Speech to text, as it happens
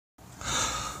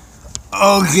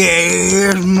Okay,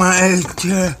 here's my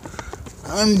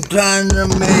I'm trying to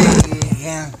make it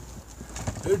again.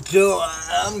 So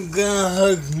I'm gonna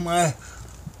hook my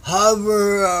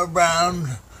hover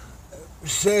around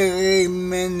say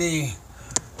mini,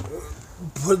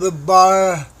 put the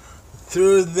bar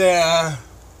through there,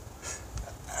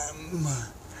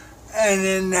 and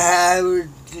then have it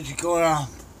just going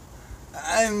off.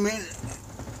 I mean,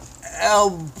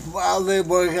 it'll probably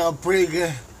work out pretty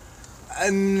good. I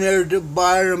mean, there's the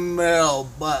bottom middle,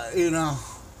 but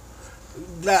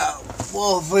that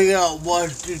we'll figure out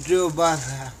what to do about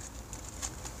that.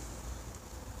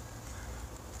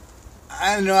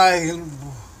 I know I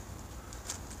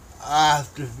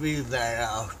have to figure that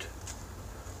out.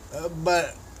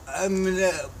 But I mean,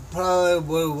 it probably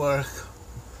would work.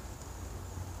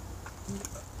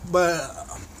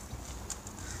 But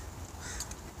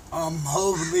I'm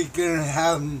hopefully gonna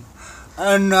have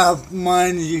enough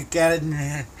money to get in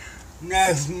here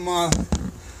next month.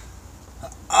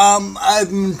 I've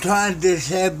been trying to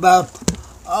save up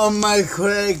on my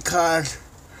credit card.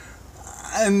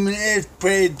 I mean, it's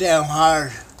pretty damn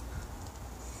hard.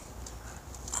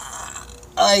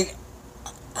 Like,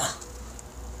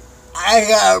 I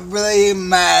got really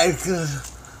mad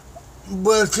because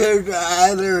Blizzard's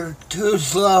either too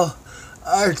slow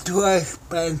or too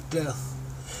expensive.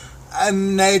 I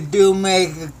mean, they do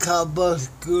make a couple of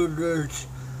scooters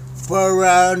for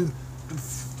around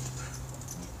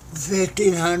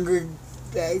 1,500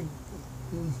 that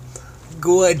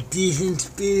go at decent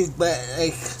speed, but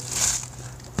like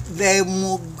they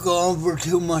won't go over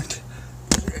too much.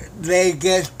 They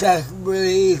get stuck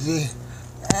really easy,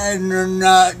 and they're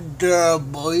not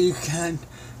durable. You can't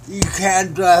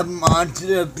drive them onto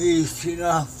the beach and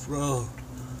off road.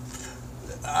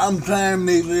 I'm trying to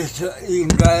make this so you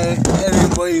can drive it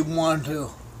anybody want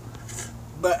to.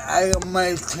 But I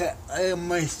might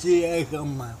see egg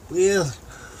on my wheels.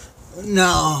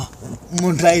 Now,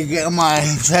 once I get my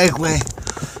Segway,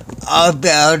 I'll be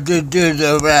able to do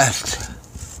the rest.